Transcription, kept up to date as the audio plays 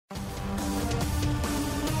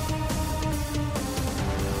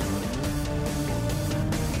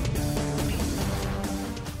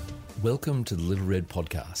Welcome to the Little Red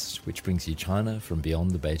Podcast, which brings you China from beyond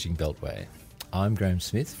the Beijing Beltway. I'm Graham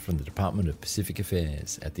Smith from the Department of Pacific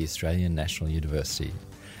Affairs at the Australian National University,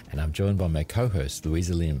 and I'm joined by my co-host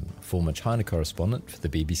Louisa Lim, former China correspondent for the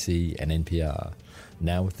BBC and NPR,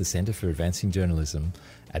 now with the Centre for Advancing Journalism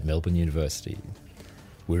at Melbourne University.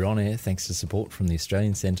 We're on air thanks to support from the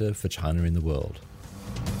Australian Centre for China in the World.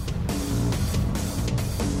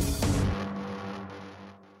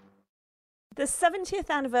 The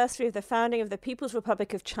 70th anniversary of the founding of the People's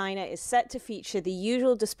Republic of China is set to feature the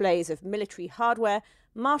usual displays of military hardware,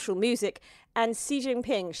 martial music, and Xi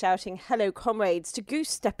Jinping shouting "Hello, comrades" to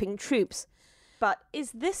goose-stepping troops. But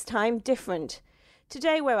is this time different?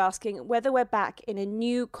 Today we're asking whether we're back in a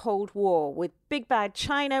new Cold War, with big bad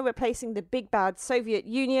China replacing the big bad Soviet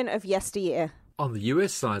Union of yesteryear. On the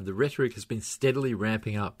US side, the rhetoric has been steadily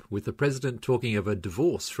ramping up, with the president talking of a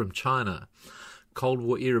divorce from China. Cold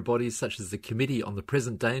War-era bodies such as the Committee on the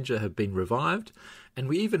Present Danger have been revived, and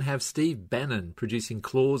we even have Steve Bannon producing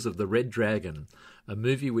Claws of the Red Dragon, a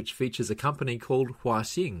movie which features a company called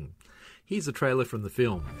Huaxing. Here's a trailer from the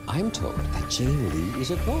film. I'm told that Jane Li is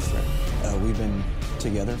your girlfriend. We've been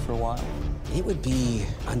together for a while. It would be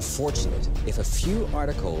unfortunate if a few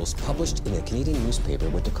articles published in a Canadian newspaper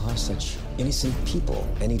were to cause such innocent people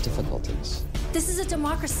any difficulties. This is a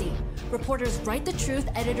democracy. Reporters write the truth,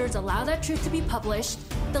 editors allow that truth to be published.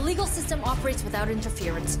 The legal system operates without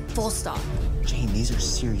interference. Full stop. Jane, these are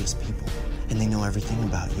serious people, and they know everything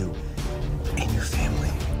about you and your family.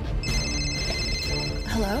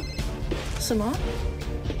 Hello? 什么？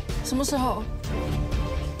什么时候？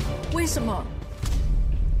为什么？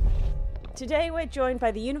 Today we're joined by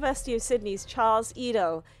the University of Sydney's Charles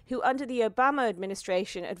Eadle, who under the Obama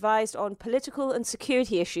administration advised on political and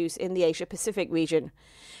security issues in the Asia-Pacific region.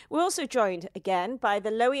 We're also joined again by the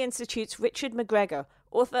Lowy Institute's Richard McGregor,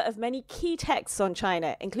 author of many key texts on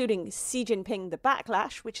China, including Xi Jinping, The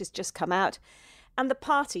Backlash, which has just come out, and The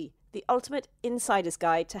Party, the ultimate insider's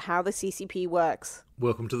guide to how the CCP works.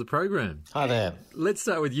 Welcome to the program. Hi there. Let's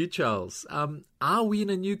start with you, Charles. Are we in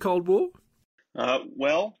a new Cold War?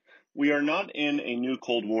 Well, we are not in a new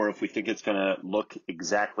Cold War if we think it's going to look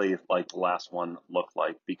exactly like the last one looked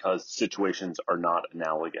like, because situations are not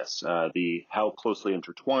analogous. How closely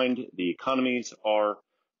intertwined the economies are,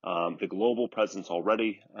 the global presence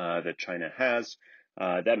already that China has,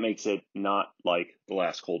 that makes it not like the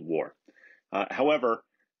last Cold War. However,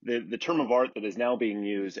 the term of art that is now being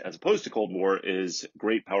used as opposed to Cold War is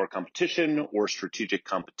great power competition or strategic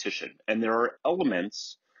competition. And there are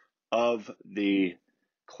elements of the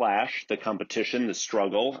clash, the competition, the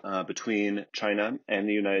struggle between China and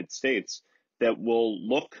the United States that will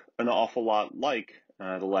look an awful lot like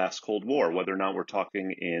the last Cold War, whether or not we're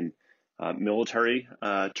talking in military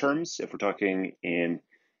terms, if we're talking in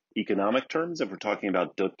economic terms, if we're talking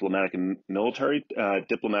about diplomatic and military,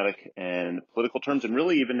 diplomatic and political terms, and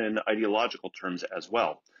really even in ideological terms as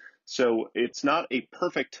well. So it's not a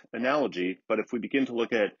perfect analogy, but if we begin to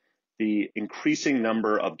look at the increasing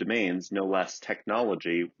number of domains, no less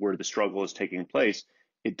technology, where the struggle is taking place,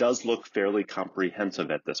 it does look fairly comprehensive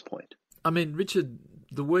at this point. I mean, Richard,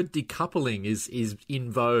 the word decoupling is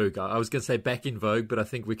in vogue. I was going to say back in vogue, but I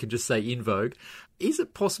think we can just say in vogue. Is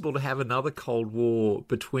it possible to have another Cold War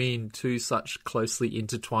between two such closely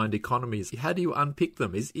intertwined economies? How do you unpick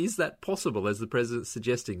them? Is that possible, as the president's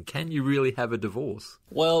suggesting? Can you really have a divorce?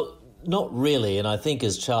 Well, not really, and I think,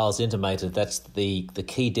 as Charles intimated, that's the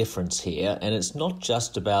key difference here. And it's not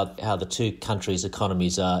just about how the two countries'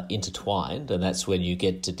 economies are intertwined, and that's when you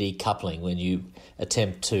get to decoupling, when you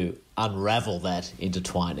attempt to unravel that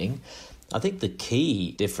intertwining. I think the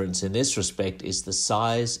key difference in this respect is the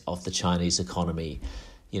size of the Chinese economy.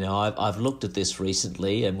 You know, I've looked at this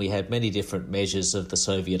recently, and we had many different measures of the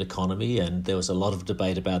Soviet economy, and there was a lot of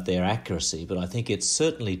debate about their accuracy, but I think it's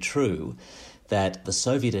certainly true that the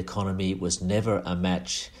Soviet economy was never a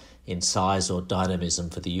match in size or dynamism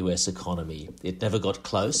for the US economy. It never got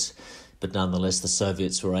close, but nonetheless the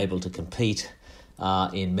Soviets were able to compete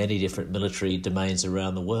in many different military domains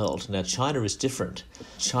around the world. Now, China is different.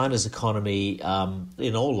 China's economy,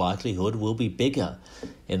 in all likelihood, will be bigger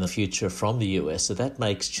in the future from the US, so that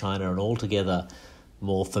makes China an altogether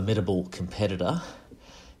more formidable competitor.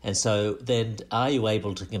 And so then are you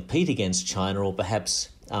able to compete against China, or perhaps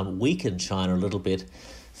weaken China a little bit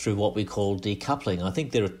through what we call decoupling? I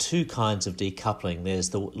think there are two kinds of decoupling.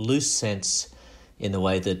 There's the loose sense in the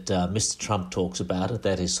way that Mr. Trump talks about it,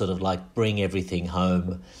 that is sort of like bring everything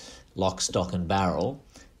home, lock, stock and barrel.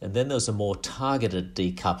 And then there's a more targeted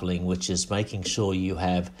decoupling, which is making sure you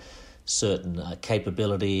have certain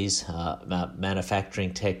capabilities,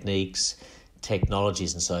 manufacturing techniques,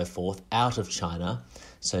 technologies and so forth out of China,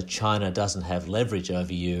 so China doesn't have leverage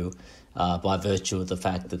over you by virtue of the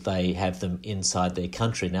fact that they have them inside their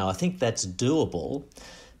country. Now, I think that's doable,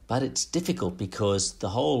 but it's difficult because the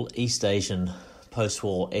whole East Asian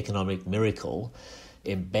post-war economic miracle,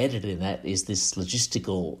 embedded in that is this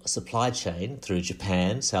logistical supply chain through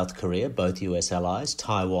Japan, South Korea, both US allies,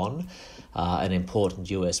 Taiwan, an important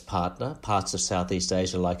US partner, parts of Southeast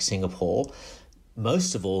Asia like Singapore,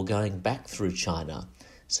 most of all going back through China.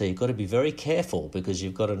 So you've got to be very careful because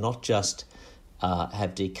you've got to not just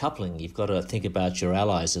have decoupling, you've got to think about your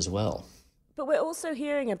allies as well. But we're also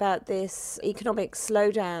hearing about this economic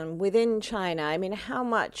slowdown within China. I mean, how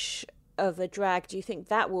much of a drag do you think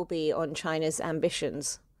that will be on China's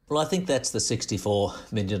ambitions? Well, I think that's the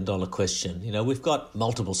 $64 million question. You know, we've got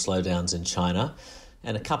multiple slowdowns in China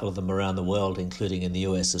and a couple of them around the world, including in the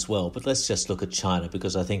US as well. But let's just look at China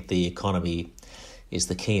because I think the economy is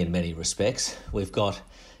the key in many respects. We've got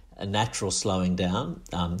a natural slowing down.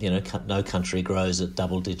 No country grows at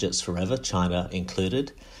double digits forever, China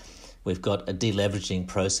included. We've got a deleveraging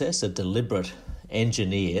process, a deliberate,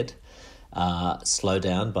 engineered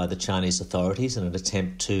slowdown by the Chinese authorities in an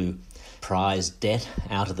attempt to prize debt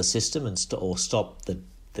out of the system or stop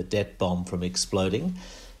the debt bomb from exploding.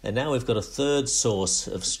 And now we've got a third source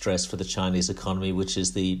of stress for the Chinese economy, which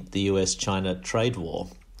is the US-China trade war.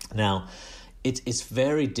 Now, it's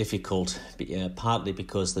very difficult, partly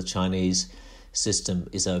because the Chinese system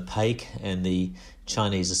is opaque and the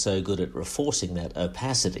Chinese are so good at reinforcing that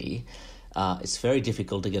opacity. It's very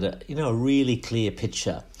difficult to get a really clear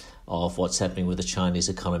picture of what's happening with the Chinese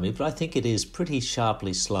economy, but I think it is pretty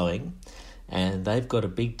sharply slowing, and they've got a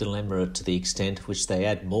big dilemma to the extent which they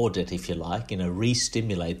add more debt, if you like,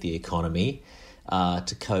 re-stimulate the economy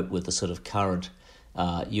to cope with the sort of current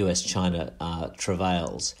US-China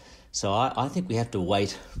travails. So I think we have to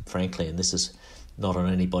wait, frankly, and this is not on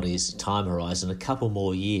anybody's time horizon, a couple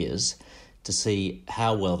more years to see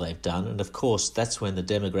how well they've done. And of course, that's when the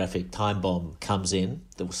demographic time bomb comes in.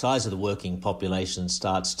 The size of the working population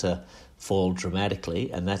starts to fall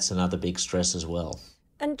dramatically, and that's another big stress as well.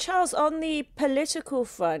 And Charles, on the political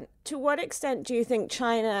front, to what extent do you think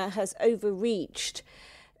China has overreached?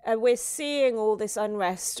 We're seeing all this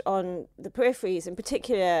unrest on the peripheries, in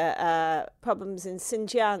particular problems in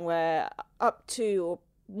Xinjiang, where up to or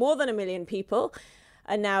more than 1 million people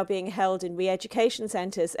are now being held in re-education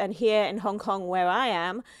centres. And here in Hong Kong, where I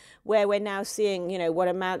am, where we're now seeing, what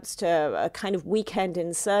amounts to a kind of weekend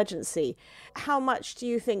insurgency. How much do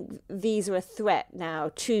you think these are a threat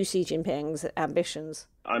now to Xi Jinping's ambitions?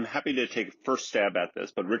 I'm happy to take a first stab at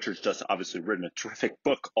this, but Richard's just obviously written a terrific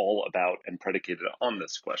book all about and predicated on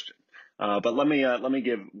this question. But let me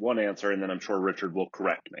give one answer, and then I'm sure Richard will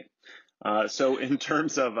correct me. So in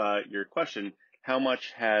terms of your question, how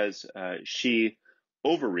much has Xi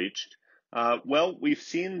overreached? Well, we've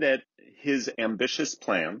seen that his ambitious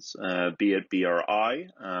plans, be it BRI,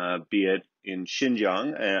 be it in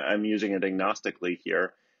Xinjiang, I'm using it agnostically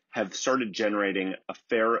here, have started generating a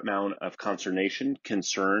fair amount of consternation,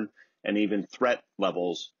 concern, and even threat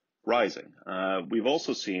levels rising. We've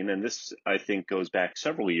also seen, and this I think goes back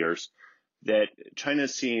several years, that China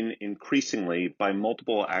is seen increasingly by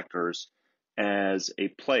multiple actors as a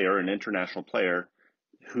player, an international player,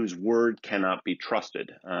 whose word cannot be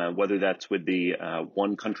trusted, whether that's with the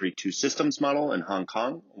one country, two systems model in Hong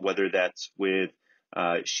Kong, whether that's with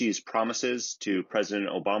Xi's promises to President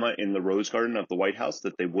Obama in the Rose Garden of the White House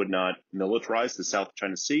that they would not militarize the South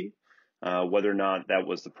China Sea, whether or not that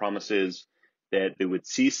was the promises that they would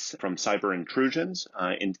cease from cyber intrusions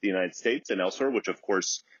into the United States and elsewhere, which of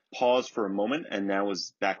course paused for a moment and now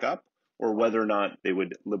is back up, or whether or not they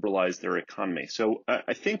would liberalize their economy. So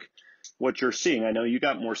I think what you're seeing, I know you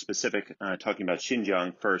got more specific talking about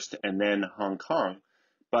Xinjiang first and then Hong Kong,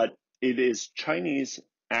 but it is Chinese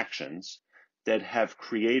actions that have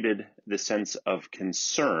created the sense of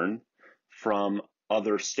concern from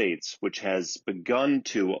other states, which has begun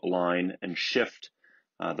to align and shift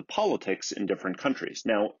the politics in different countries.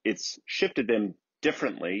 Now, it's shifted them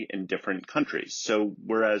differently in different countries. So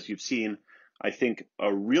whereas you've seen, I think,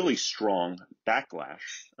 a really strong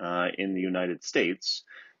backlash in the United States,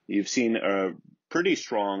 you've seen a pretty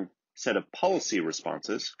strong set of policy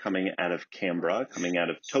responses coming out of Canberra, coming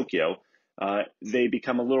out of Tokyo. They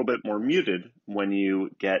become a little bit more muted when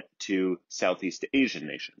you get to Southeast Asian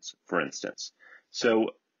nations, for instance.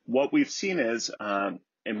 So what we've seen is,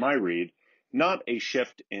 in my read, not a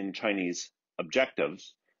shift in Chinese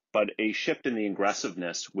objectives, but a shift in the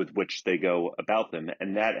aggressiveness with which they go about them.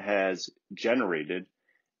 And that has generated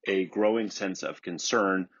a growing sense of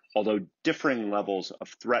concern, although differing levels of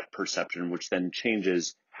threat perception, which then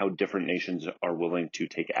changes how different nations are willing to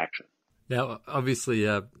take action. Now, obviously,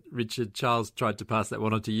 Richard, Charles tried to pass that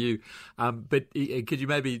one on to you, but could you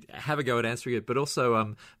maybe have a go at answering it, but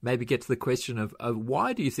also maybe get to the question of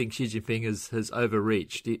why do you think Xi Jinping has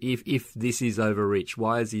overreached? If this is overreach,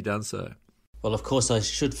 why has he done so? Well, of course, I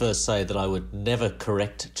should first say that I would never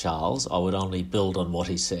correct Charles. I would only build on what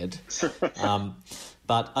he said.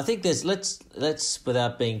 But I think let's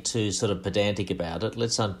without being too sort of pedantic about it,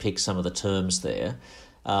 let's unpick some of the terms there.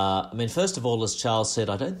 First of all, as Charles said,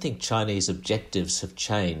 I don't think Chinese objectives have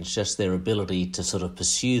changed, just their ability to sort of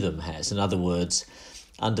pursue them has. In other words,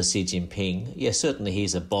 under Xi Jinping, yes, certainly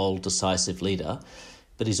he's a bold, decisive leader,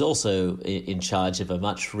 but he's also in charge of a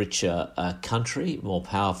much richer country, more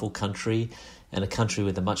powerful country, and a country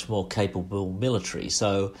with a much more capable military.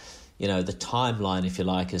 So, the timeline, if you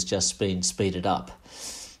like, has just been speeded up.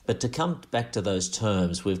 But to come back to those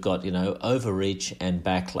terms, we've got, overreach and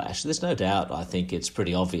backlash. There's no doubt, I think it's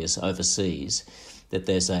pretty obvious overseas that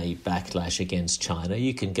there's a backlash against China.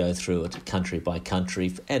 You can go through it country by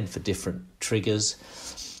country and for different triggers.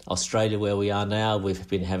 Australia, where we are now, we've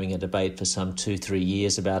been having a debate for some 2-3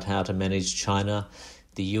 years about how to manage China.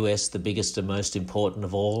 The US, the biggest and most important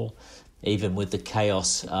of all, even with the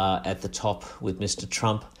chaos at the top with Mr.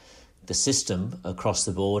 Trump, the system across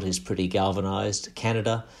the board is pretty galvanised.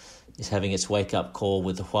 Canada is having its wake-up call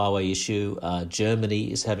with the Huawei issue.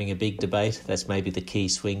 Germany is having a big debate. That's maybe the key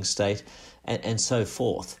swing state, and so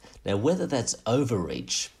forth. Now, whether that's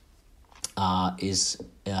overreach is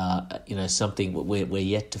something we're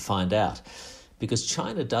yet to find out, because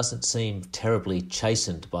China doesn't seem terribly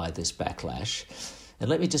chastened by this backlash. And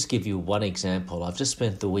let me just give you one example. I've just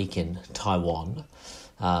spent the week in Taiwan.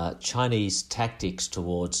 Chinese tactics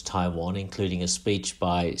towards Taiwan, including a speech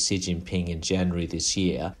by Xi Jinping in January this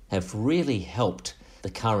year, have really helped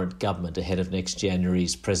the current government ahead of next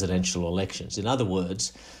January's presidential elections. In other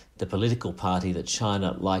words, the political party that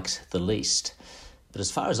China likes the least. But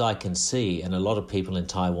as far as I can see, and a lot of people in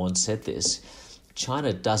Taiwan said this,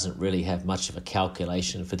 China doesn't really have much of a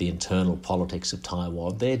calculation for the internal politics of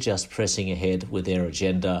Taiwan. They're just pressing ahead with their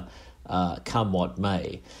agenda, come what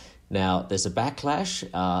may. Now, there's a backlash.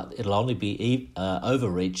 It'll only be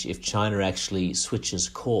overreach if China actually switches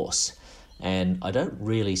course. And I don't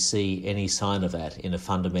really see any sign of that in a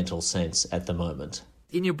fundamental sense at the moment.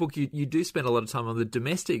 In your book, you do spend a lot of time on the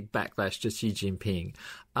domestic backlash to Xi Jinping.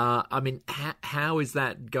 How is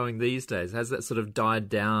that going these days? Has that sort of died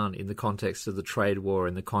down in the context of the trade war,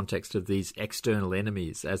 in the context of these external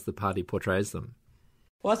enemies as the party portrays them?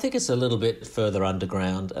 Well, I think it's a little bit further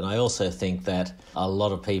underground, and I also think that a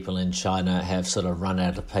lot of people in China have sort of run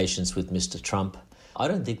out of patience with Mr. Trump. I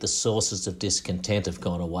don't think the sources of discontent have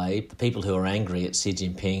gone away. The people who are angry at Xi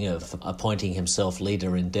Jinping of appointing himself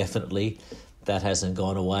leader indefinitely, that hasn't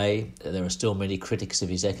gone away. There are still many critics of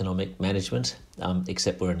his economic management,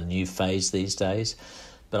 except we're in a new phase these days.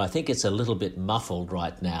 But I think it's a little bit muffled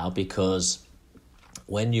right now, because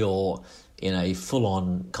when you're in a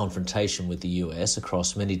full-on confrontation with the US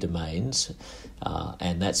across many domains,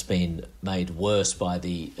 and that's been made worse by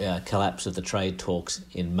the collapse of the trade talks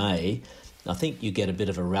in May, I think you get a bit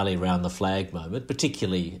of a rally round the flag moment,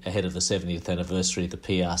 particularly ahead of the 70th anniversary of the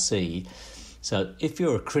PRC. So if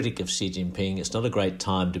you're a critic of Xi Jinping, it's not a great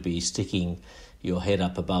time to be sticking your head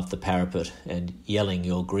up above the parapet and yelling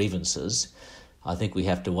your grievances. I think we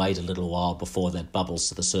have to wait a little while before that bubbles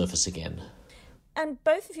to the surface again. And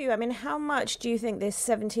both of you, how much do you think this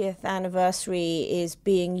 70th anniversary is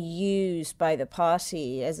being used by the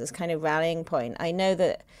party as this kind of rallying point? I know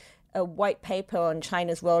that a white paper on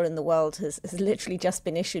China's role in the world has literally just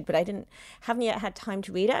been issued, but I haven't yet had time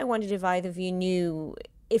to read it. I wondered if either of you knew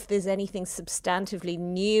if there's anything substantively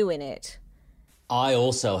new in it. I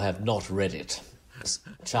also have not read it.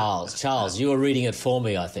 Charles, you were reading it for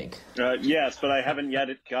me, I think. Yes, but I haven't yet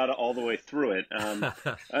got all the way through it.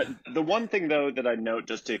 The one thing, though, that I note,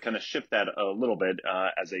 just to kind of shift that a little bit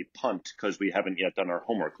as a punt, because we haven't yet done our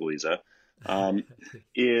homework, Louisa,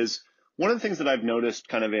 is one of the things that I've noticed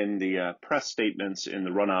kind of in the press statements in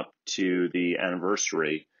the run-up to the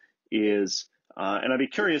anniversary is, and I'd be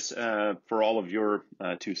curious for all of your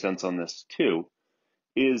 2 cents on this too,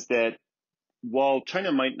 is that while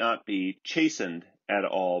China might not be chastened at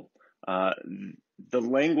all, the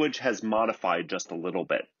language has modified just a little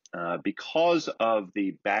bit because of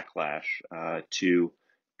the backlash to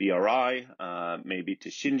BRI, maybe to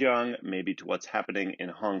Xinjiang, maybe to what's happening in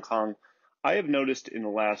Hong Kong. I have noticed in the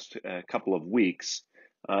last couple of weeks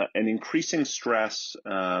an increasing stress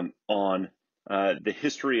on the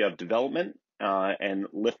history of development and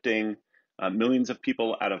lifting millions of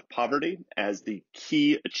people out of poverty as the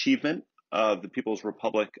key achievement of the People's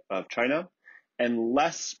Republic of China, and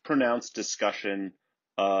less pronounced discussion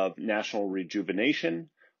of national rejuvenation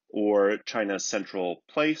or China's central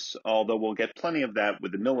place, although we'll get plenty of that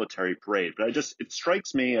with the military parade. But it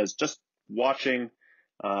strikes me as just watching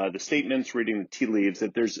the statements, reading the tea leaves,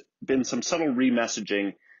 that there's been some subtle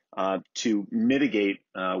remessaging to mitigate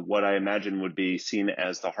what I imagine would be seen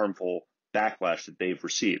as the harmful backlash that they've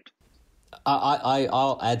received.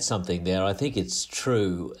 I'll add something there. I think it's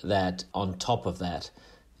true that on top of that,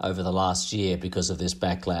 over the last year, because of this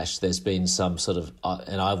backlash, there's been some sort of,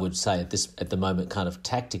 and I would say at the moment, kind of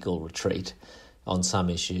tactical retreat on some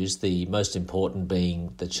issues, the most important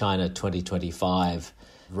being the China 2025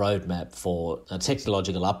 roadmap for a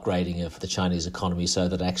technological upgrading of the Chinese economy so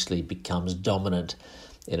that it actually becomes dominant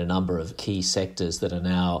in a number of key sectors that are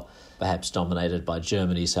now perhaps dominated by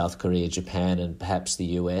Germany, South Korea, Japan, and perhaps the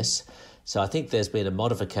US. So I think there's been a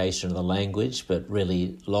modification of the language, but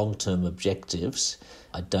really long-term objectives,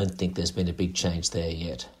 I don't think there's been a big change there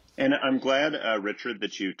yet. And I'm glad, Richard,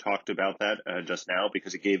 that you talked about that just now,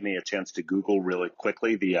 because it gave me a chance to Google really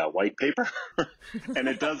quickly the white paper. And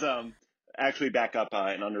it does actually back up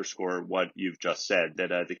and underscore what you've just said,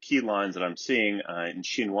 that the key lines that I'm seeing in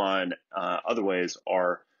Xinhua and other ways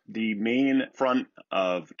are the main front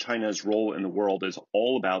of China's role in the world is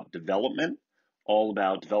all about development, all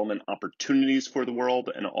about development opportunities for the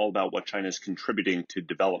world, and all about what China is contributing to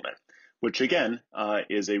development, which again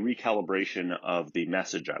is a recalibration of the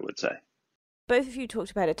message, I would say. Both of you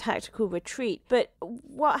talked about a tactical retreat, but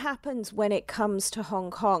what happens when it comes to Hong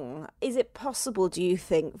Kong? Is it possible, do you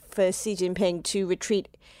think, for Xi Jinping to retreat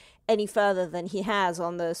any further than he has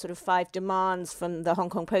on the sort of 5 demands from the Hong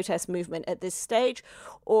Kong protest movement at this stage?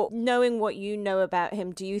 Or knowing what you know about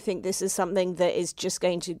him, do you think this is something that is just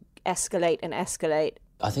going to escalate and escalate?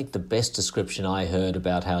 I think the best description I heard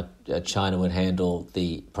about how China would handle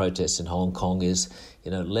the protests in Hong Kong is,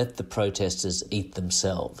 let the protesters eat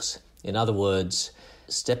themselves. In other words,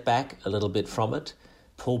 step back a little bit from it,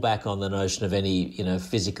 pull back on the notion of any,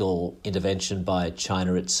 physical intervention by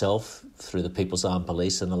China itself through the People's Armed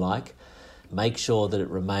Police and the like. Make sure that it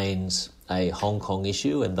remains a Hong Kong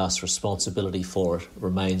issue and thus responsibility for it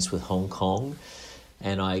remains with Hong Kong.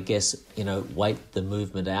 And I guess, wait the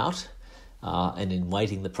movement out. And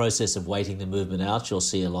in the process of waiting the movement out, you'll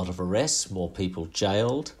see a lot of arrests, more people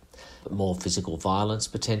jailed, more physical violence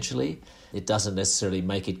potentially. It doesn't necessarily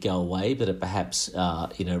make it go away, but it perhaps,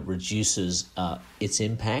 reduces its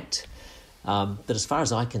impact. But as far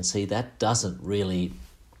as I can see, that doesn't really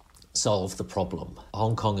solve the problem.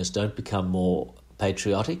 Hong Kongers don't become more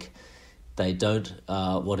patriotic. They don't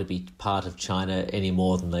want to be part of China any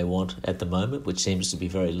more than they want at the moment, which seems to be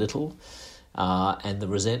very little. And the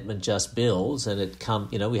resentment just builds, and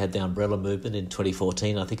we had the umbrella movement in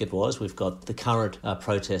 2014, I think it was. We've got the current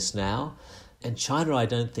protests now. And China, I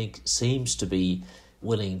don't think, seems to be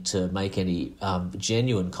willing to make any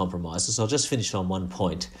genuine compromises. I'll just finish on one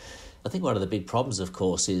point. I think one of the big problems, of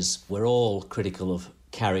course, is we're all critical of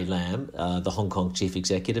Carrie Lam, the Hong Kong chief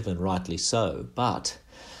executive, and rightly so. But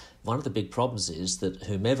one of the big problems is that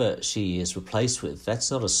whomever she is replaced with,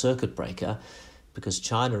 that's not a circuit breaker, because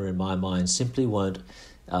China, in my mind, simply won't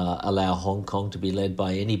allow Hong Kong to be led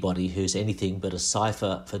by anybody who's anything but a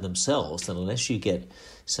cipher for themselves. And unless you get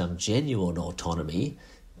some genuine autonomy,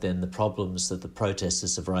 then the problems that the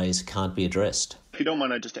protesters have raised can't be addressed. If you don't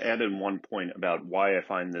mind, I just add in one point about why I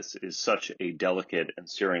find this is such a delicate and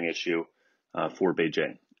searing issue for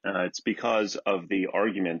Beijing. It's because of the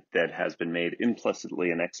argument that has been made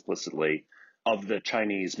implicitly and explicitly of the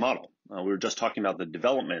Chinese model. We were just talking about the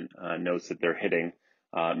development notes that they're hitting,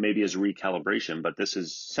 maybe as a recalibration, but this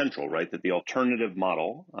is central, right? That the alternative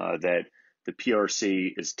model that the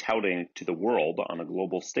PRC is touting to the world on a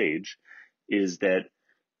global stage is that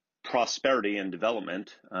prosperity and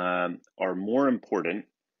development are more important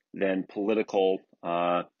than political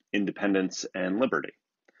independence and liberty,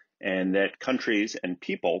 and that countries and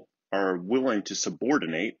people are willing to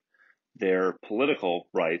subordinate their political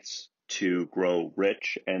rights to grow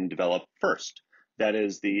rich and develop first. That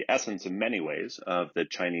is the essence in many ways of the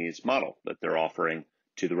Chinese model that they're offering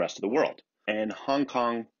to the rest of the world. And Hong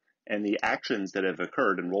Kong and the actions that have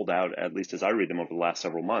occurred and rolled out, at least as I read them over the last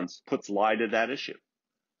several months, puts light to that issue,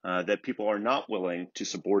 that people are not willing to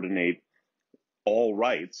subordinate all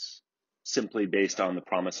rights simply based on the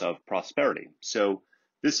promise of prosperity. So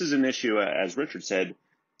this is an issue, as Richard said,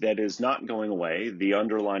 that is not going away. The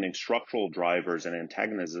underlying structural drivers and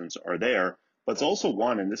antagonisms are there, but it's also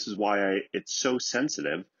one, and this is why it's so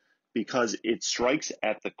sensitive, because it strikes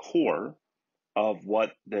at the core of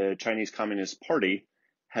what the Chinese Communist Party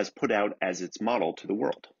has put out as its model to the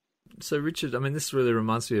world. So, Richard, I mean, this really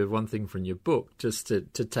reminds me of one thing from your book, just to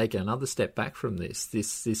take another step back from this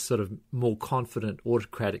sort of more confident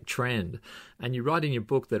autocratic trend. And you write in your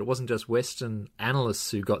book that it wasn't just Western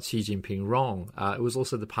analysts who got Xi Jinping wrong. It was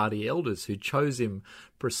also the party elders who chose him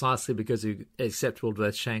precisely because he was acceptable to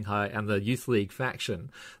both Shanghai and the Youth League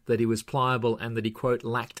faction, that he was pliable and that he, quote,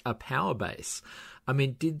 lacked a power base. I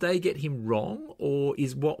mean, did they get him wrong, or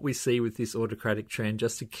is what we see with this autocratic trend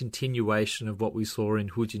just a continuation of what we saw in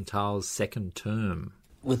Hu Jintao's second term?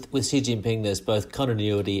 With Xi Jinping, there's both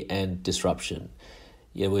continuity and disruption.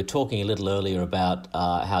 Yeah, we were talking a little earlier about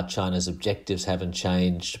how China's objectives haven't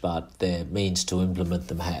changed, but their means to implement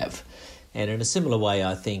them have. And in a similar way,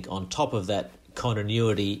 I think on top of that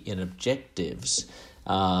continuity in objectives,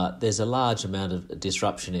 there's a large amount of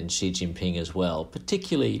disruption in Xi Jinping as well,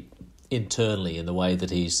 particularly internally in the way that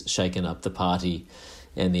he's shaken up the party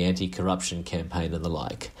and the anti-corruption campaign and the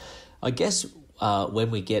like. I guess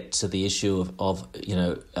when we get to the issue of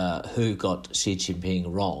who got Xi Jinping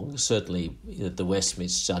wrong, certainly the West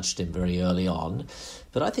misjudged him very early on.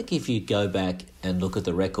 But I think if you go back and look at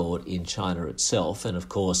the record in China itself, and of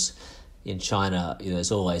course in China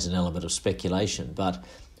there's always an element of speculation, but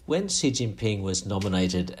when Xi Jinping was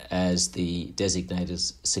nominated as the designated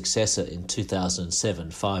successor in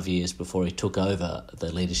 2007, 5 years before he took over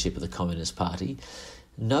the leadership of the Communist Party,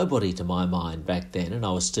 nobody to my mind back then, and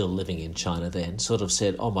I was still living in China then, sort of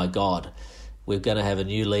said, oh my God, we're going to have a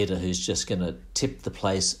new leader who's just going to tip the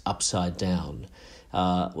place upside down.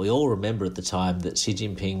 We all remember at the time that Xi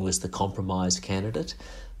Jinping was the compromise candidate.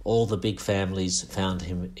 All the big families found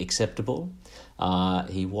him acceptable.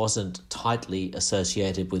 He wasn't tightly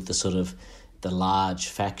associated with the large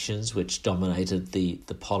factions which dominated the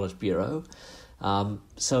Politburo.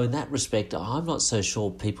 So in that respect, I'm not so sure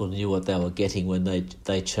people knew what they were getting when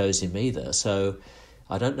they chose him either. So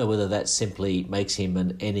I don't know whether that simply makes him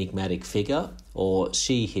an enigmatic figure, or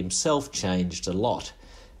Xi himself changed a lot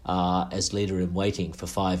as leader-in-waiting for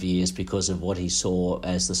 5 years because of what he saw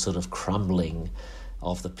as the sort of crumbling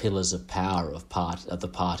of the pillars of power of the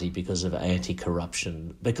party because of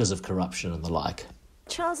anti-corruption, because of corruption and the like.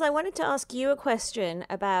 Charles, I wanted to ask you a question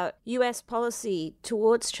about US policy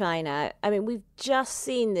towards China. I mean, we've just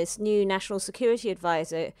seen this new national security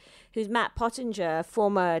advisor, who's Matt Pottinger,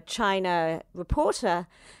 former China reporter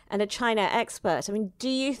and a China expert. I mean, do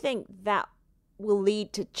you think that will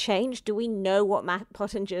lead to change? Do we know what Matt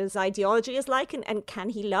Pottinger's ideology is like, and can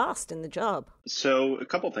he last in the job? So a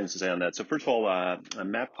couple of things to say on that. So first of all,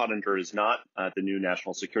 Matt Pottinger is not the new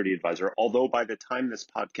national security advisor, although by the time this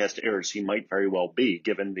podcast airs, he might very well be,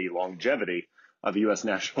 given the longevity of U.S.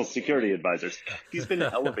 national security advisors. He's been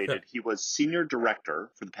elevated. He was senior director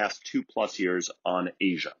for the past 2+ years on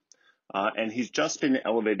Asia. And he's just been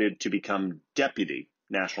elevated to become deputy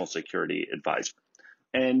national security advisor.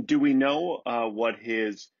 And do we know what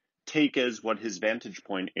his take is, what his vantage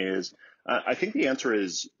point is? I think the answer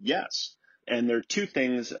is yes. And there are two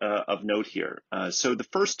things of note here. So the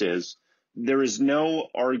first is there is no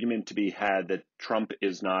argument to be had that Trump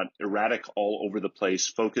is not erratic all over the place,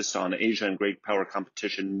 focused on Asia and great power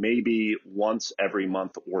competition, maybe once every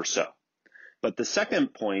month or so. But the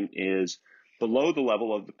second point is below the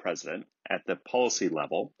level of the president, at the policy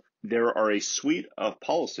level, there are a suite of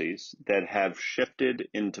policies that have shifted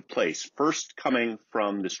into place, first coming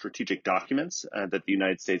from the strategic documents that the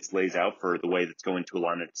United States lays out for the way that's going to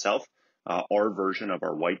align itself, our version of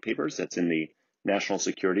our white papers that's in the national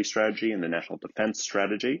security strategy and the national defense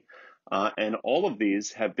strategy. And all of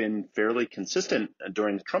these have been fairly consistent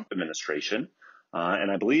during the Trump administration.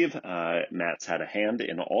 And I believe Matt's had a hand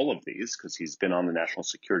in all of these because he's been on the National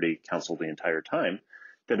Security Council the entire time,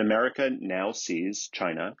 that America now sees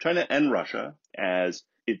China and Russia as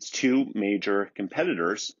its two major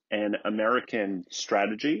competitors, and American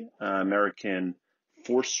strategy, American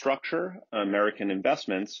force structure, American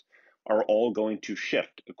investments are all going to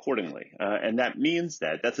shift accordingly. And that means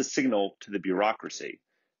that's a signal to the bureaucracy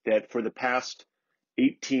that for the past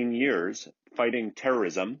 18 years, fighting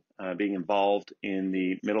terrorism, being involved in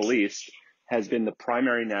the Middle East, has been the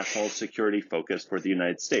primary national security focus for the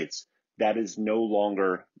United States. That is no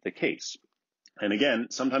longer the case. And again,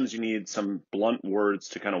 sometimes you need some blunt words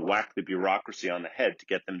to kind of whack the bureaucracy on the head to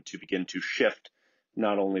get them to begin to shift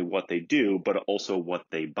not only what they do, but also what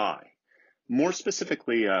they buy. More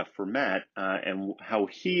specifically for Matt and how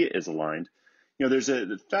he is aligned, there's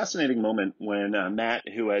a fascinating moment when Matt,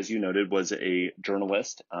 who, as you noted, was a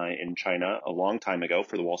journalist in China a long time ago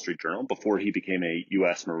for the Wall Street Journal, before he became a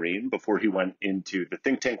U.S. Marine, before he went into the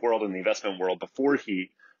think tank world and the investment world, before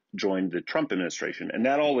he joined the Trump administration. And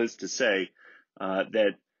that all is to say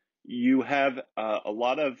that you have a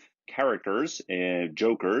lot of characters,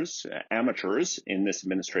 jokers, amateurs in this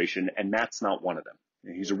administration, and Matt's not one of them.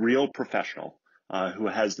 He's a real professional who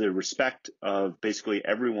has the respect of basically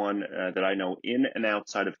everyone that I know in and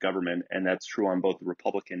outside of government, and that's true on both the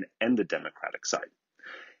Republican and the Democratic side.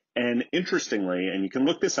 And interestingly, and you can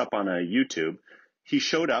look this up on YouTube, he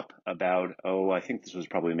showed up about, I think this was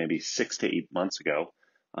probably maybe 6 to 8 months ago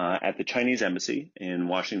at the Chinese embassy in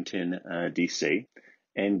Washington, D.C.,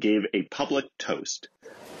 and gave a public toast.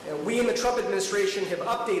 We in the Trump administration have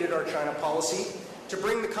updated our China policy to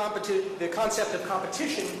bring the concept of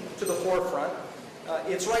competition to the forefront.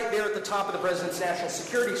 It's right there at the top of the president's national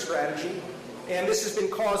security strategy, and this has been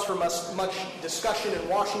cause for much discussion in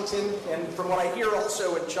Washington and from what I hear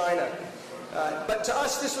also in China. But to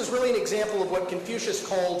us, this was really an example of what Confucius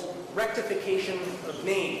called rectification of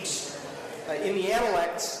names. In the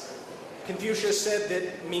Analects, Confucius said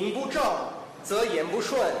that 名不正则言不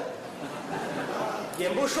顺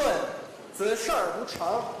言不顺则事儿不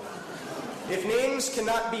长 If names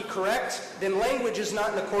cannot be correct, then language is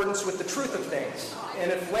not in accordance with the truth of things.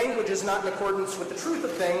 And if language is not in accordance with the truth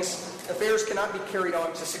of things, affairs cannot be carried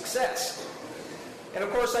on to success. And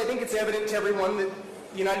of course, I think it's evident to everyone that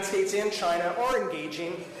the United States and China are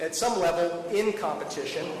engaging at some level in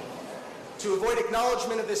competition. To avoid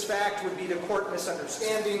acknowledgement of this fact would be to court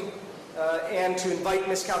misunderstanding and to invite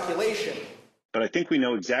miscalculation. But I think we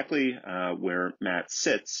know exactly where Matt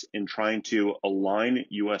sits in trying to align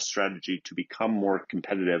U.S. strategy to become more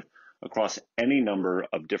competitive across any number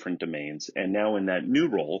of different domains. And now in that new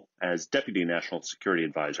role as Deputy National Security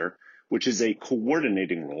Advisor, which is a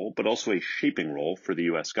coordinating role, but also a shaping role for the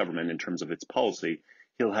U.S. government in terms of its policy,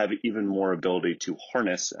 he'll have even more ability to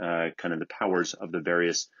harness kind of the powers of the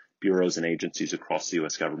various bureaus and agencies across the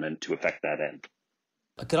U.S. government to effect that end.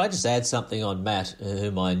 Could I just add something on Matt,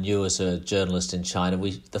 whom I knew as a journalist in China?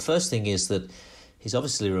 The first thing is that he's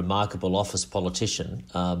obviously a remarkable office politician.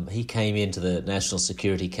 He came into the National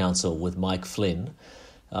Security Council with Mike Flynn,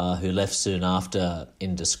 who left soon after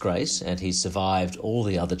in disgrace, and he's survived all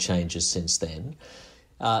the other changes since then.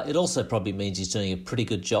 It also probably means he's doing a pretty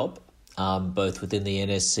good job, both within the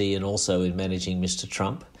NSC and also in managing Mr.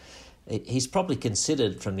 Trump. He's probably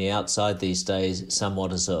considered from the outside these days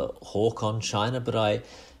somewhat as a hawk on China, but I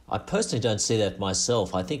personally don't see that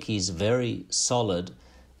myself. I think he's a very solid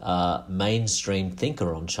mainstream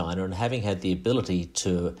thinker on China, and having had the ability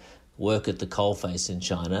to work at the coalface in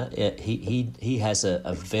China, he has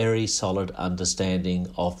a very solid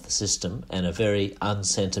understanding of the system and a very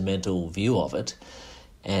unsentimental view of it.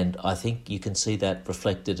 And I think you can see that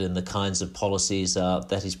reflected in the kinds of policies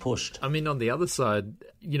that he's pushed. I mean, on the other side,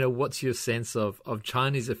 what's your sense of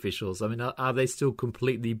Chinese officials? I mean, are they still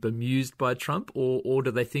completely bemused by Trump, or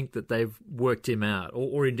do they think that they've worked him out,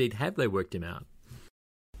 or indeed have they worked him out?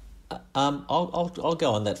 I'll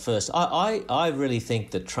go on that first. I really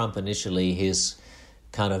think that Trump initially, his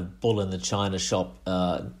kind of bull in the china shop,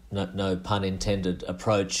 no pun intended,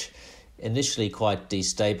 approach initially quite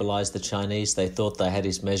destabilised the Chinese. They thought they had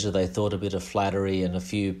his measure. They thought a bit of flattery and a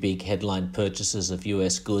few big headline purchases of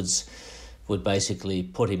US goods would basically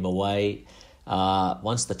put him away.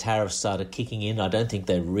 Once the tariffs started kicking in, I don't think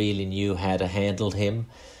they really knew how to handle him.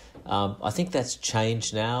 I think that's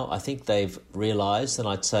changed now. I think they've realised, and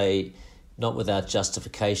I'd say not without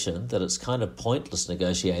justification, that it's kind of pointless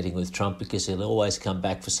negotiating with Trump because he'll always come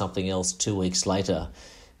back for something else 2 weeks later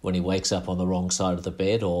when he wakes up on the wrong side of the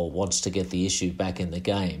bed or wants to get the issue back in the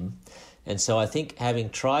game. And so I think having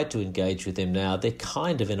tried to engage with him now, they're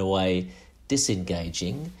kind of in a way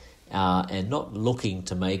disengaging and not looking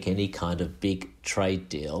to make any kind of big trade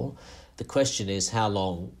deal. The question is, how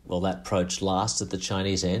long will that approach last at the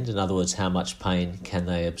Chinese end? In other words, how much pain can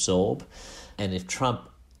they absorb? And if Trump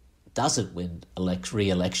doesn't win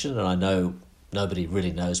re-election, and I know nobody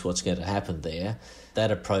really knows what's going to happen there, that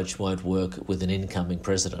approach won't work with an incoming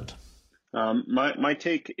president. My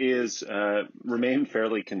take is remain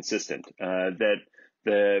fairly consistent, that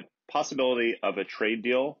the possibility of a trade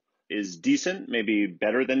deal is decent, maybe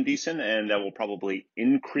better than decent, and that will probably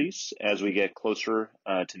increase as we get closer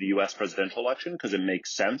to the U.S. presidential election, because it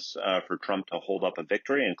makes sense for Trump to hold up a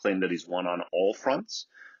victory and claim that he's won on all fronts.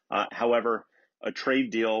 However, a trade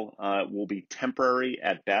deal will be temporary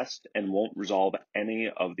at best and won't resolve any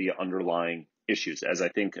of the underlying issues, as I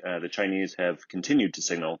think the Chinese have continued to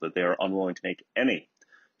signal that they are unwilling to make any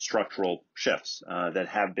structural shifts that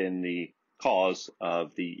have been the cause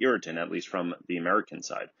of the irritant, at least from the American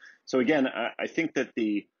side. So again, I think that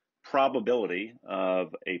the probability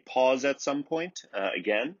of a pause at some point,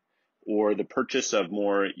 again, or the purchase of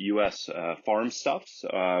more U.S. farm stuffs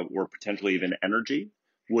or potentially even energy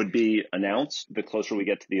would be announced the closer we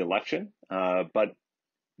get to the election. But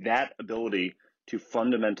that ability to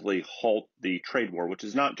fundamentally halt the trade war, which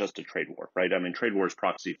is not just a trade war, right? I mean, trade war is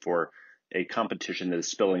proxy for a competition that is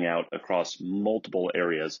spilling out across multiple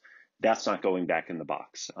areas. That's not going back in the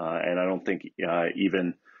box. And I don't think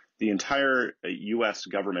even the entire U.S.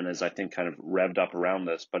 government is, I think, kind of revved up around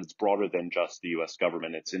this, but it's broader than just the U.S.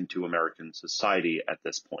 government. It's into American society at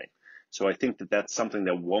this point. So I think that that's something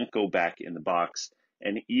that won't go back in the box.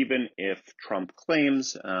 And even if Trump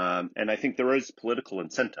claims, and I think there is political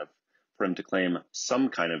incentive for him to claim some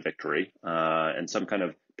kind of victory and some kind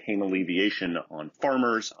of pain alleviation on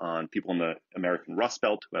farmers, on people in the American Rust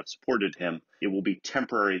Belt who have supported him, it will be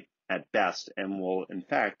temporary at best and will, in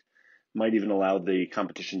fact, might even allow the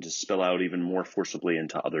competition to spill out even more forcibly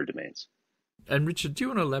into other domains. And Richard, do you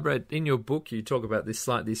want to elaborate? In your book, you talk about this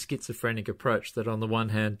slightly schizophrenic approach that on the one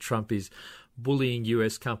hand, Trump is bullying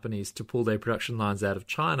US companies to pull their production lines out of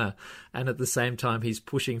China, and at the same time, he's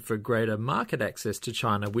pushing for greater market access to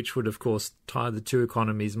China, which would, of course, tie the two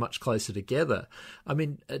economies much closer together. I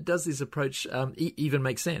mean, does this approach even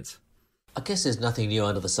make sense? I guess there's nothing new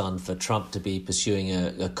under the sun for Trump to be pursuing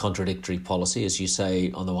a contradictory policy, as you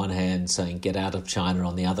say, on the one hand saying get out of China,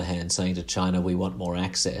 on the other hand saying to China we want more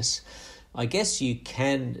access. I guess you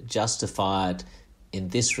can justify it in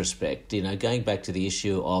this respect, going back to the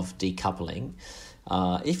issue of decoupling.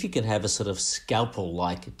 If you can have a sort of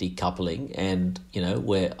scalpel-like decoupling, and,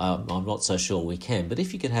 where I'm not so sure we can, but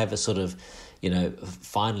if you can have a sort of,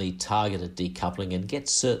 finely targeted decoupling and get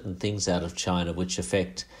certain things out of China which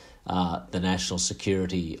affect the national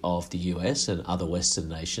security of the US and other Western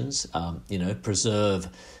nations, preserve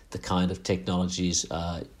the kind of technologies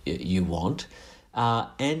you want,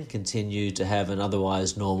 and continue to have an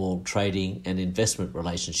otherwise normal trading and investment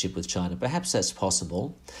relationship with China. Perhaps that's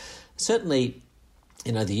possible. Certainly,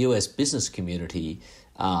 the US business community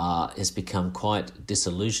has become quite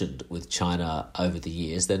disillusioned with China over the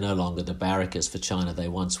years. They're no longer the barrackers for China they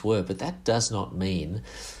once were, but that does not mean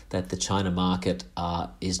that the China market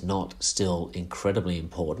is not still incredibly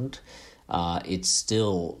important. It's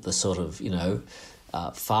still the sort of,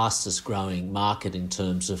 fastest growing market in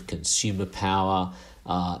terms of consumer power,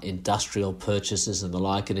 industrial purchases and the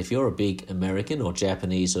like. And if you're a big American or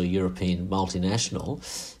Japanese or European multinational,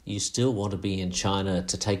 you still want to be in China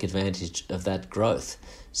to take advantage of that growth.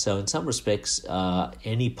 So in some respects,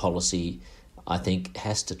 any policy, I think,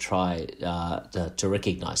 has to try to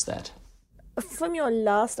recognise that. From your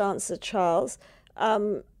last answer, Charles,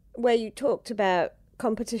 where you talked about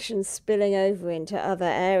competition spilling over into other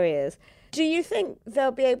areas, do you think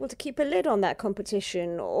they'll be able to keep a lid on that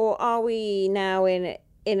competition, or are we now in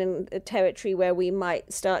a territory where we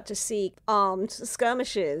might start to see armed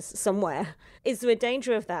skirmishes somewhere? Is there a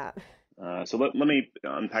danger of that? So let me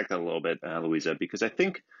unpack that a little bit, Louisa, because I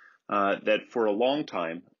think that for a long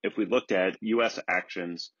time, if we looked at U.S.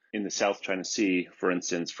 actions in the South China Sea, for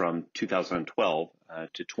instance, from 2012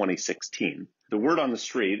 to 2016, the word on the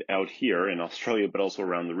street out here in Australia, but also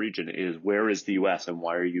around the region, is where is the U.S. and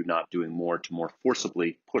why are you not doing more to more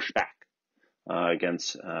forcibly push back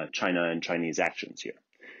against China and Chinese actions here?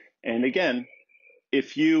 And again,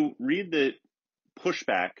 if you read the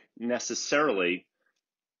pushback necessarily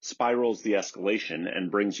spirals the escalation and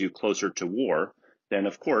brings you closer to war, then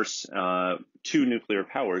of course, two nuclear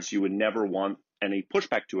powers, you would never want any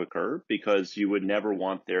pushback to occur because you would never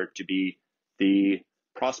want there to be the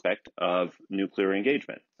prospect of nuclear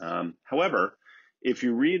engagement. However, if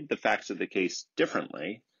you read the facts of the case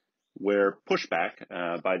differently, where pushback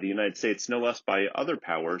by the United States, no less by other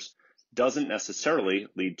powers, doesn't necessarily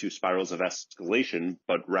lead to spirals of escalation,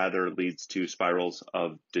 but rather leads to spirals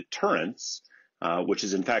of deterrence, which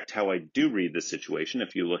is in fact how I do read the situation.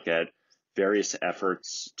 If you look at various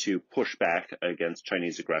efforts to push back against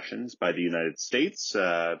Chinese aggressions by the United States,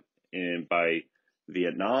 and by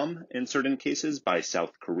Vietnam in certain cases, by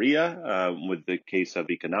South Korea with the case of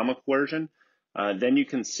economic coercion, then you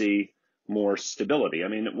can see more stability. I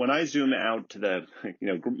mean, when I zoom out to the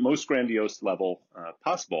most grandiose level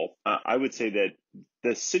possible, I would say that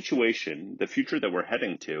the situation, the future that we're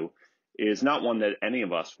heading to, is not one that any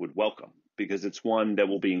of us would welcome, because it's one that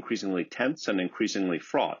will be increasingly tense and increasingly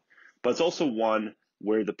fraught. But it's also one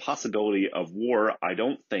where the possibility of war, I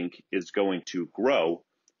don't think, is going to grow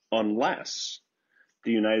unless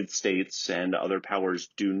the United States and other powers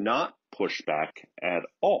do not push back at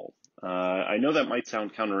all. I know that might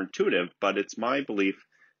sound counterintuitive, but it's my belief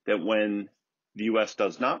that when the U.S.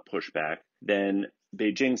 does not push back, then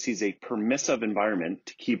Beijing sees a permissive environment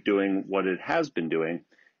to keep doing what it has been doing.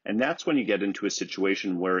 And that's when you get into a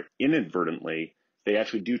situation where inadvertently they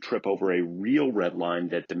actually do trip over a real red line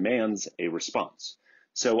that demands a response.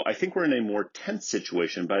 So I think we're in a more tense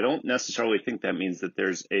situation, but I don't necessarily think that means that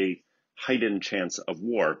there's a heightened chance of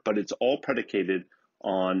war, but it's all predicated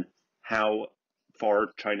on how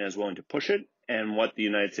far China is willing to push it and what the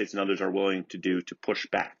United States and others are willing to do to push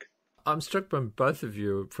back. I'm struck by both of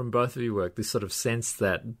your work, this sort of sense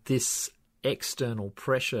that this external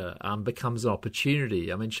pressure becomes an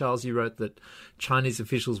opportunity. I mean, Charles, you wrote that Chinese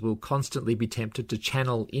officials will constantly be tempted to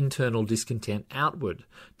channel internal discontent outward,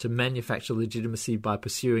 to manufacture legitimacy by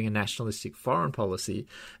pursuing a nationalistic foreign policy,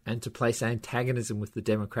 and to place antagonism with the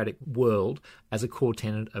democratic world as a core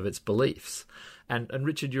tenet of its beliefs. And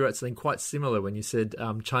Richard, you wrote something quite similar when you said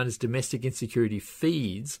China's domestic insecurity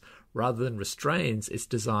feeds rather than restrains its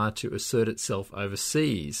desire to assert itself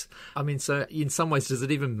overseas. I mean, so in some ways, does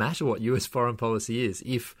it even matter what US foreign policy is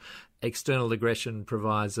if external aggression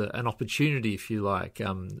provides an opportunity, if you like,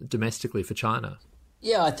 domestically for China?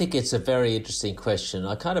 Yeah, I think it's a very interesting question.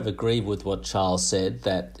 I kind of agree with what Charles said,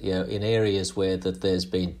 that in areas where that there's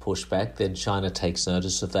been pushback, then China takes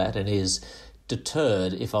notice of that and is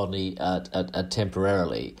deterred, if only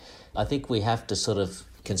temporarily. I think we have to sort of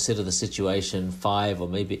consider the situation 5 or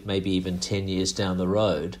maybe even 10 years down the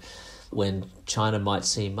road, when China might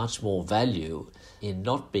see much more value in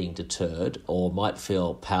not being deterred, or might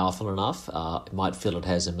feel powerful enough, might feel it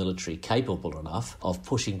has a military capable enough of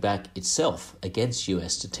pushing back itself against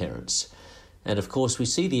US deterrence. And of course, we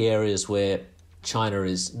see the areas where China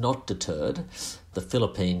is not deterred, the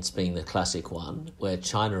Philippines being the classic one, where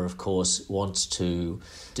China, of course, wants to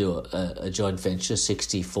do a joint venture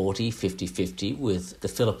 60-40, 50-50 with the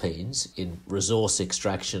Philippines in resource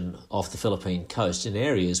extraction off the Philippine coast in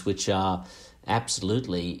areas which are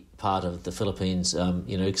absolutely part of the Philippines'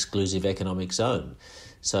 exclusive economic zone.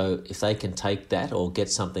 So if they can take that or get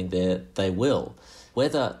something there, they will.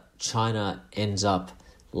 Whether China ends up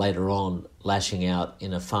later on lashing out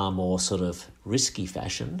in a far more sort of risky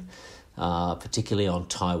fashion, particularly on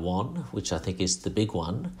Taiwan, which I think is the big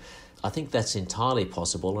one, I think that's entirely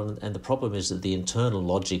possible. And the problem is that the internal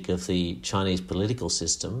logic of the Chinese political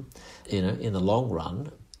system, in the long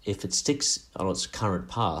run, if it sticks on its current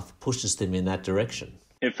path, pushes them in that direction.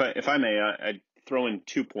 If I may, I'd throw in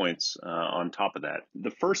 2 points on top of that.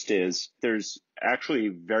 The first is there's actually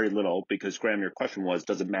very little, because Graham, your question was,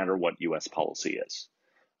 does it matter what U.S. policy is?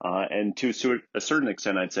 And to a certain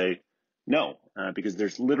extent, I'd say no, because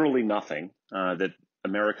there's literally nothing that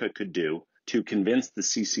America could do to convince the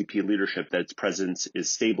CCP leadership that its presence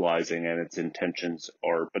is stabilizing and its intentions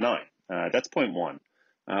are benign. That's point one.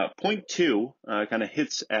 Point two kind of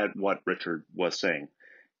hits at what Richard was saying,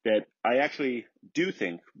 that I actually do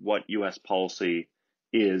think what U.S. policy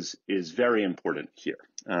is very important here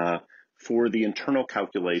for the internal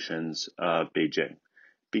calculations of Beijing.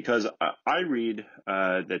 Because I read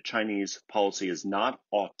that Chinese policy is not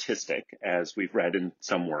autistic, as we've read in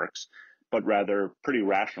some works, but rather pretty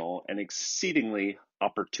rational and exceedingly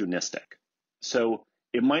opportunistic. So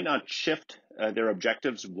it might not shift their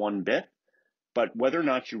objectives one bit, but whether or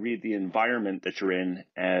not you read the environment that you're in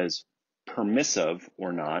as permissive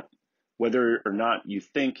or not, whether or not you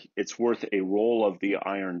think it's worth a roll of the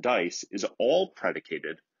iron dice, is all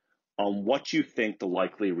predicated on what you think the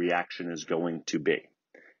likely reaction is going to be.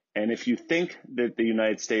 And if you think that the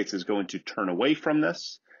United States is going to turn away from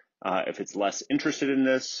this, if it's less interested in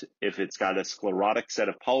this, if it's got a sclerotic set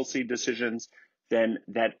of policy decisions, then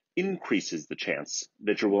that increases the chance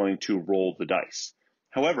that you're willing to roll the dice.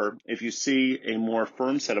 However, if you see a more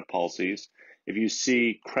firm set of policies, if you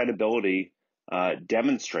see credibility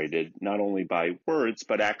demonstrated not only by words,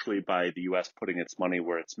 but actually by the U.S. putting its money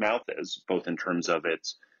where its mouth is, both in terms of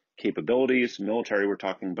its capabilities, military we're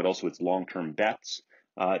talking, but also its long-term bets,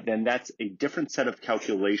 then that's a different set of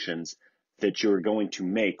calculations that you're going to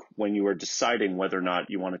make when you are deciding whether or not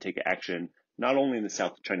you want to take action, not only in the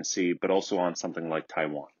South China Sea, but also on something like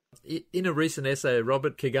Taiwan. In a recent essay,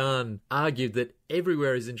 Robert Kagan argued that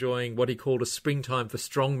everywhere is enjoying what he called a springtime for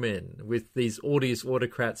strongmen, with these odious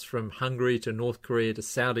autocrats from Hungary to North Korea to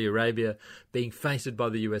Saudi Arabia being feted by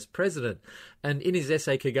the US president. And in his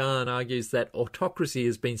essay, Kagan argues that autocracy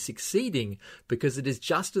has been succeeding because it is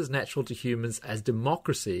just as natural to humans as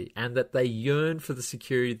democracy, and that they yearn for the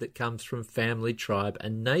security that comes from family, tribe,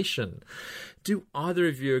 and nation. Do either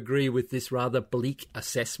of you agree with this rather bleak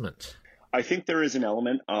assessment? I think there is an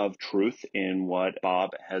element of truth in what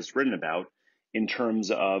Bob has written about in terms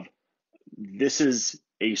of this is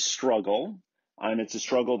a struggle, and it's a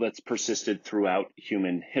struggle that's persisted throughout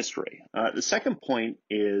human history. The second point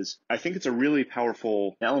is I think it's a really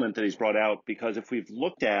powerful element that he's brought out, because if we've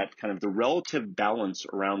looked at kind of the relative balance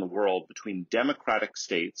around the world between democratic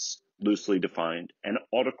states, loosely defined, and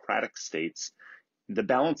autocratic states, the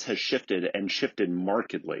balance has shifted and shifted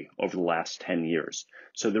markedly over the last 10 years.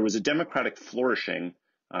 So there was a democratic flourishing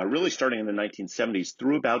really starting in the 1970s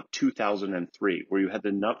through about 2003, where you had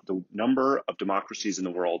the number of democracies in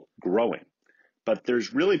the world growing. But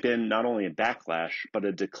there's really been not only a backlash, but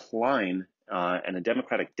a decline and a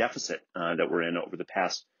democratic deficit that we're in over the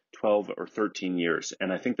past 12 or 13 years.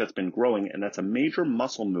 And I think that's been growing, and that's a major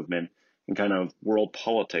muscle movement in kind of world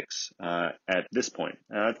politics at this point.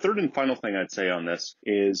 Third and final thing I'd say on this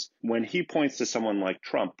is when he points to someone like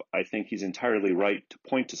Trump, I think he's entirely right to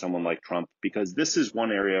point to someone like Trump, because this is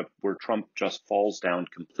one area where Trump just falls down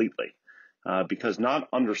completely. Because not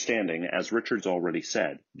understanding, as Richard's already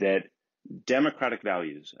said, that democratic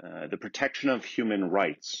values, the protection of human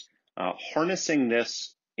rights, harnessing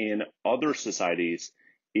this in other societies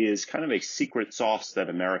is kind of a secret sauce that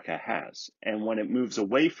America has. And when it moves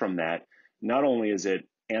away from that, not only is it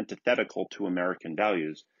antithetical to American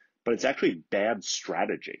values, but it's actually bad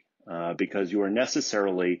strategy because you are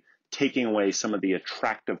necessarily taking away some of the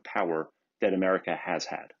attractive power that America has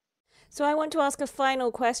had. So I want to ask a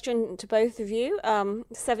final question to both of you,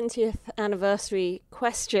 70th anniversary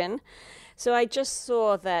question. So I just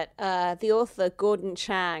saw that the author Gordon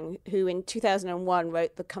Chang, who in 2001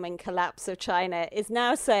 wrote The Coming Collapse of China, is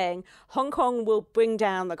now saying Hong Kong will bring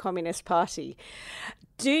down the Communist Party.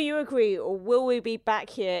 Do you agree, or will we be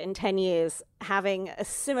back here in 10 years having a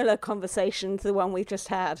similar conversation to the one we've just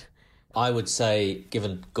had? I would say,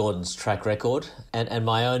 given Gordon's track record and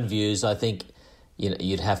my own views, I think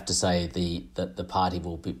you'd have to say that the party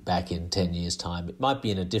will be back in 10 years' time. It might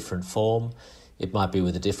be in a different form. It might be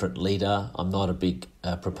with a different leader. I'm not a big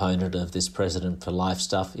proponent of this president for life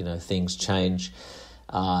stuff. Things change.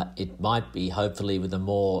 It might be, hopefully, with a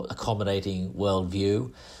more accommodating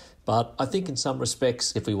worldview. But I think in some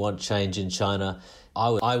respects, if we want change in China,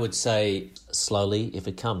 I would say slowly. If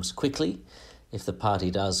it comes quickly, if the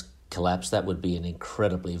party does collapse, that would be an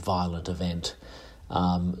incredibly violent event.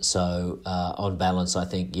 So on balance, I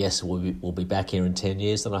think, yes, we'll be back here in 10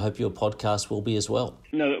 years, and I hope your podcast will be as well.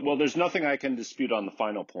 No, well, there's nothing I can dispute on the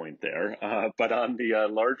final point there. But on the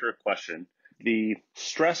larger question, the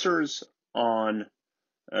stressors on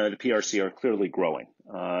the PRC are clearly growing,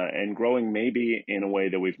 and growing maybe in a way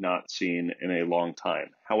that we've not seen in a long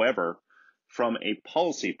time. However, from a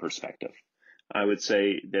policy perspective, I would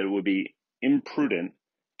say that it would be imprudent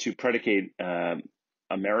to predicate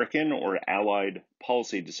American or allied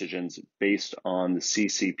policy decisions based on the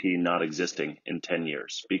CCP not existing in 10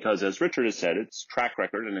 years. Because as Richard has said, its track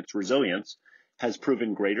record and its resilience has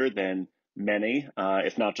proven greater than many,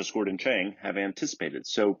 if not just Gordon Chang, have anticipated.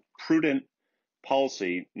 So prudent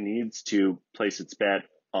policy needs to place its bet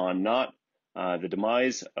on not the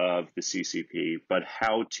demise of the CCP, but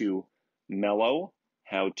how to mellow,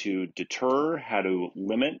 how to deter, how to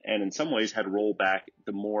limit, and in some ways how to roll back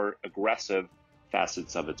the more aggressive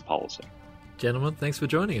facets of its policy. Gentlemen, thanks for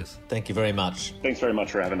joining us. Thank you very much. Thanks very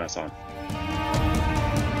much for having us on.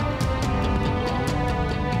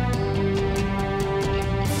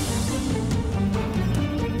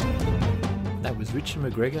 That was Richard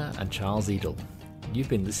McGregor and Charles Edel. You've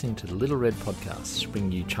been listening to the Little Red Podcast,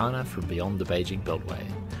 bringing you China from beyond the Beijing Beltway.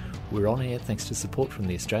 We're on air thanks to support from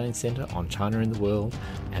the Australian Centre on China in the World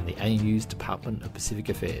and the ANU's Department of Pacific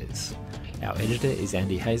Affairs. Our editor is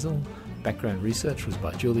Andy Hazel. Background research was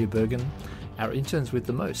by Julia Bergen. Our interns with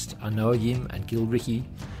the most are Noah Yim and Gil Ricky.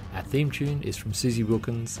 Our theme tune is from Susie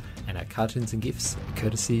Wilkins, and our cartoons and gifts are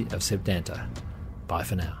courtesy of Seb Danta. Bye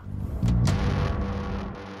for now.